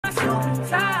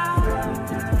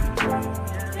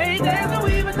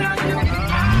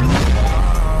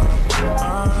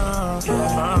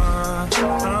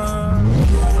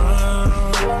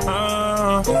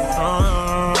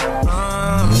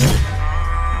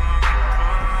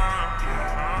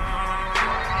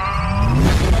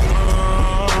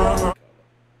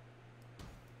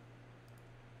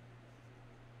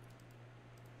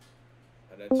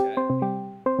That chat.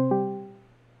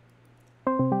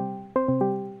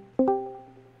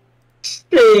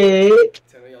 Shit.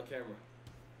 Tell me on camera.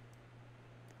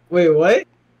 Wait, what?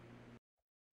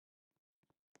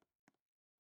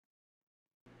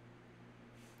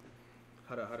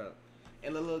 Hold up.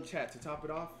 And a little chat to top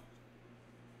it off.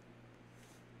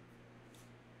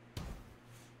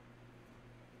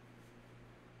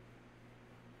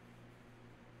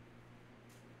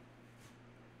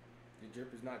 The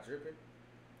drip is not dripping.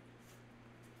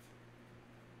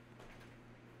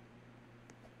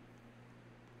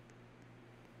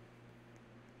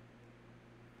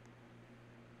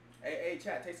 Hey,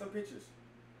 chat, take some pictures.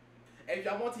 Hey, if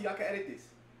y'all want to, y'all can edit this.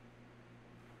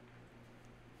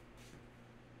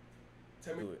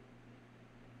 Tell me. Do it.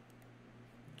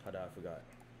 Hold on, I forgot.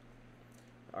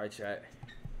 Alright, chat.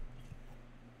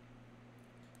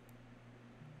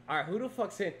 Alright, who the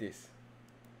fuck sent this?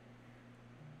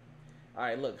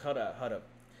 Alright, look, hold up.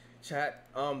 Chat,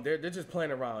 they're just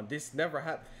playing around. This never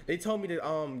happened. They told me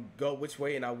to go which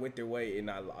way, and I went their way, and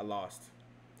I lost.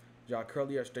 Y'all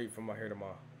curly or straight from my hair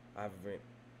tomorrow? I have a vent.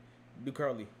 Do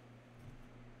curly.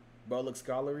 Bro, look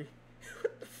scholarly.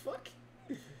 What the fuck?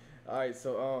 Alright,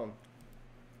 so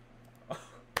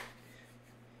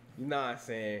you know what I'm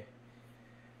saying?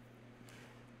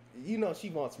 You know she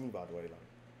wants me, by the way. Like,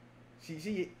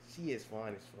 she is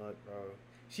fine as fuck, bro.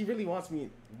 She really wants me.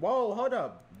 Whoa, hold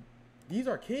up. These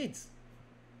are kids.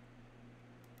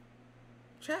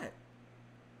 Chat.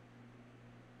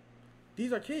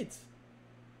 These are kids.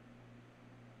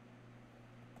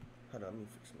 Hold on, let me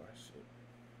fix my shit.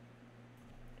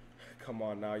 Come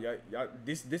on now, y'all.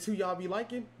 This who y'all be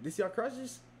liking? This y'all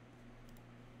crushes?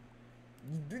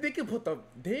 They can put the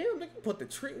They can put the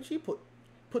tree. She put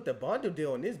the bundle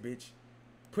deal on this bitch.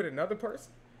 Put another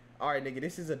person. All right, nigga.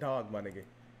 This is a dog, my nigga.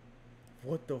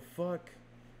 What the fuck?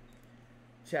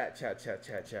 Chat.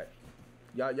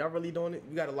 Y'all really doing it?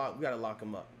 We gotta lock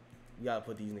them up. We gotta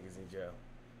put these niggas in jail.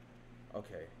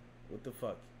 Okay. What the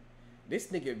fuck? This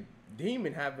nigga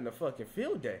Demon having a fucking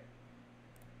field day.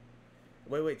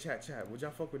 Wait, chat. Would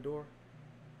y'all fuck with Dora?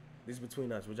 This is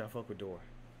between us. Would y'all fuck with Dora?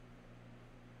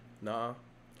 Nah.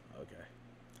 Okay.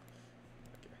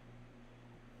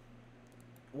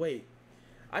 Wait.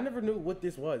 I never knew what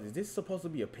this was. Is this supposed to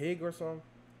be a pig or something?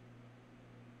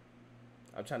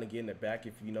 I'm trying to get in the back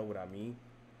if you know what I mean.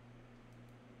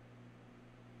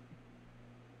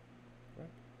 What?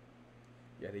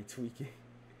 Yeah, they tweaking.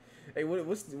 Hey,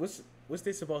 what's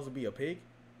this supposed to be, a pig?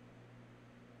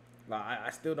 Like, I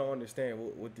still don't understand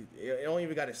what it don't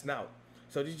even got a snout.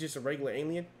 So this is just a regular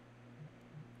alien?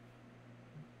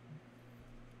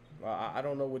 I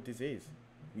don't know what this is.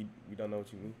 We don't know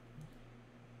what you mean.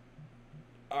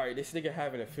 Alright, this nigga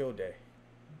having a field day.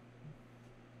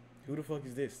 Who the fuck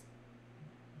is this?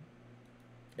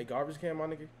 A garbage can, my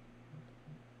nigga?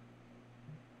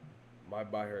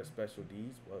 Might buy her a special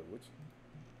D's. What you?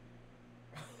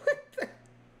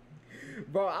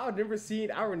 Bro, I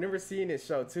remember seeing this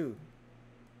show too.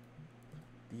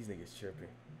 These niggas tripping.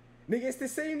 Nigga, it's the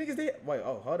same niggas they. Wait,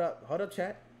 oh, hold up,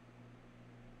 chat.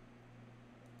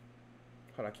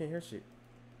 Hold on, I can't hear shit.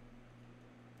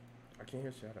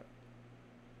 Shut up.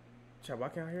 Chat, why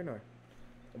can't I hear nothing?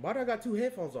 Why do I got two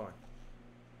headphones on?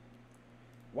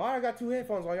 Why I got two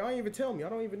headphones on? Y'all ain't even tell me. I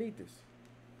don't even need this.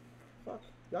 Fuck.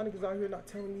 Y'all niggas out here not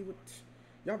telling me what.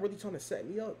 Y'all really trying to set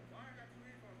me up.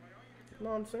 You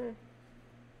know what I'm saying?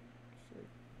 Shit.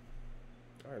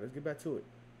 Alright, let's get back to it.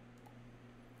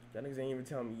 Y'all niggas ain't even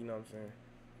telling me, you know what I'm saying?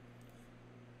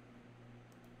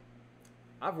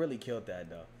 I really killed that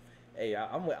though. Hey,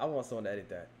 I want someone to edit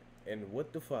that. And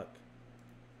what the fuck?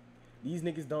 These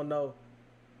niggas don't know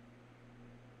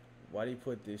why they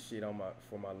put this shit on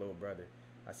for my little brother.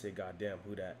 I said, goddamn,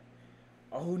 who that?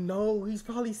 Oh no, he's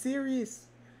probably serious.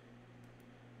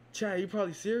 Chat, he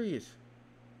probably serious.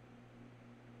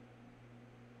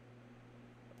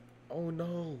 Oh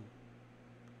no.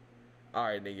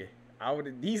 Alright, nigga.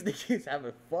 These niggas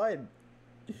having fun.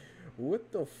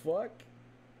 What the fuck?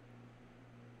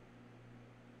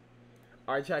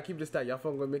 Alright, chat, keep this tight. Y'all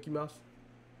fucking with Mickey Mouse?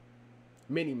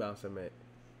 Minnie Mouse, I meant.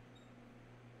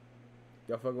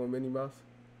 Y'all fucking with Minnie Mouse?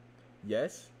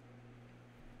 Yes?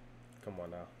 Come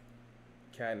on now.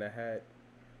 Cat in the Hat.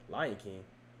 Lion King.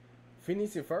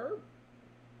 Phineas and Ferb?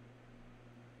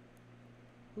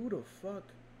 Who the fuck?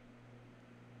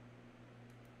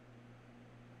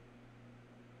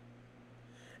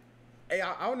 Hey,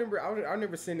 I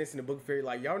remember seeing this in the book fair.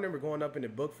 Like, y'all remember going up in the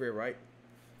book fair, right?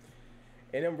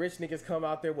 And them rich niggas come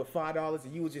out there with $5,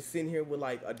 and you was just sitting here with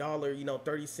like $1,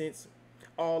 30 cents,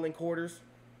 all in quarters.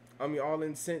 I mean, all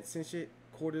in cents and shit,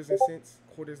 quarters and cents,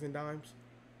 quarters and dimes.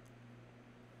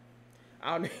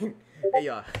 Hey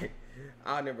y'all,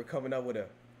 I remember coming up with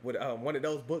one of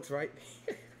those books, right?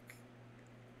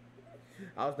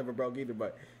 I was never broke either,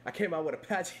 but I came out with a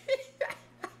patch.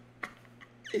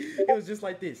 It was just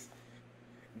like this.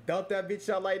 Dump that bitch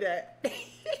out like that.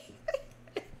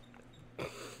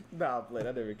 Nah, I'm playing.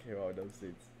 I never came out with those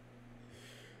shits.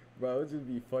 Bro, it would just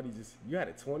be funny. Just you had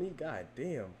a 20? God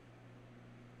damn.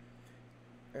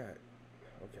 God.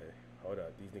 Okay, hold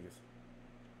up. These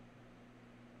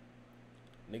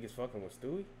niggas fucking with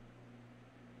Stewie?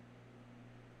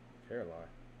 Caroline.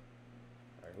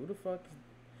 Alright, who the fuck is...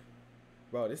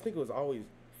 Bro, this nigga was always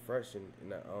fresh in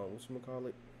that,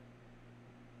 whatchamacallit?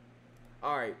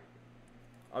 Alright.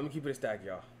 I'm gonna keep it a stack,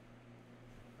 y'all.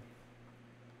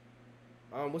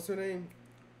 What's her name?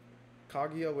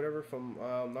 Kaguya, whatever, from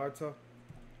Naruto.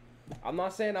 I'm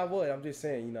not saying I would, I'm just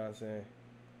saying, you know what I'm saying?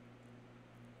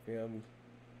 Feel me?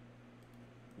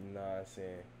 You know what I'm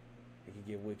saying? It can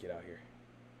get wicked out here.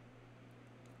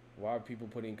 Why are people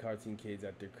putting cartoon kids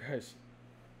at their crush?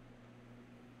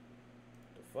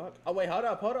 The fuck? Oh wait, hold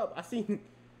up. I seen.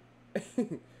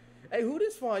 Hey, who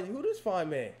this fine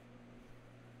man?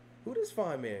 Who this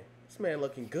fine man? This man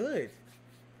looking good.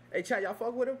 Hey, chat, y'all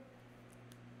fuck with him?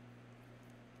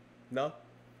 No?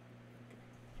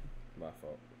 My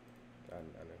fault. I know.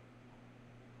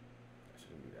 I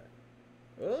shouldn't do that.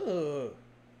 Ugh.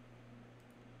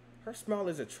 Her smell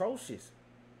is atrocious.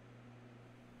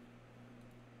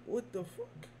 What the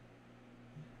fuck?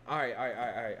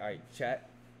 Alright, chat.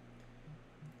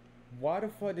 Why the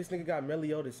fuck this nigga got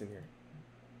Meliodas in here?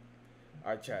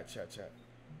 Alright, chat.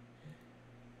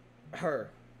 Her.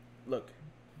 Look.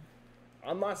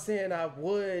 I'm not saying I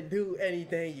would do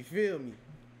anything, you feel me?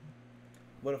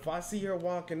 But if I see her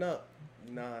walking up,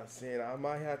 you know what I'm saying, I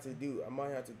might have to do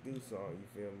something, you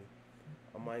feel me?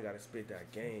 I might gotta spit that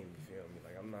game, you feel me?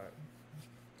 Like I'm not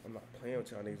playing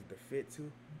with y'all niggas with the fit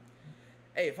too.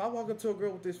 Hey, if I walk up to a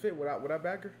girl with this fit, would I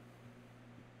back her?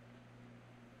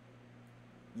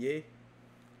 Yeah.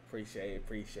 Appreciate.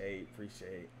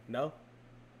 No?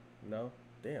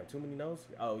 Damn, too many no's?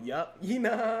 Oh, yup. You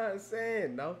know what I'm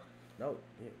saying? No. No,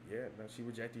 she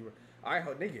rejected you.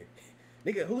 Alright,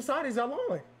 nigga, whose side is y'all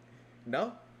on?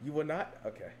 No? You will not?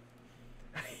 Okay.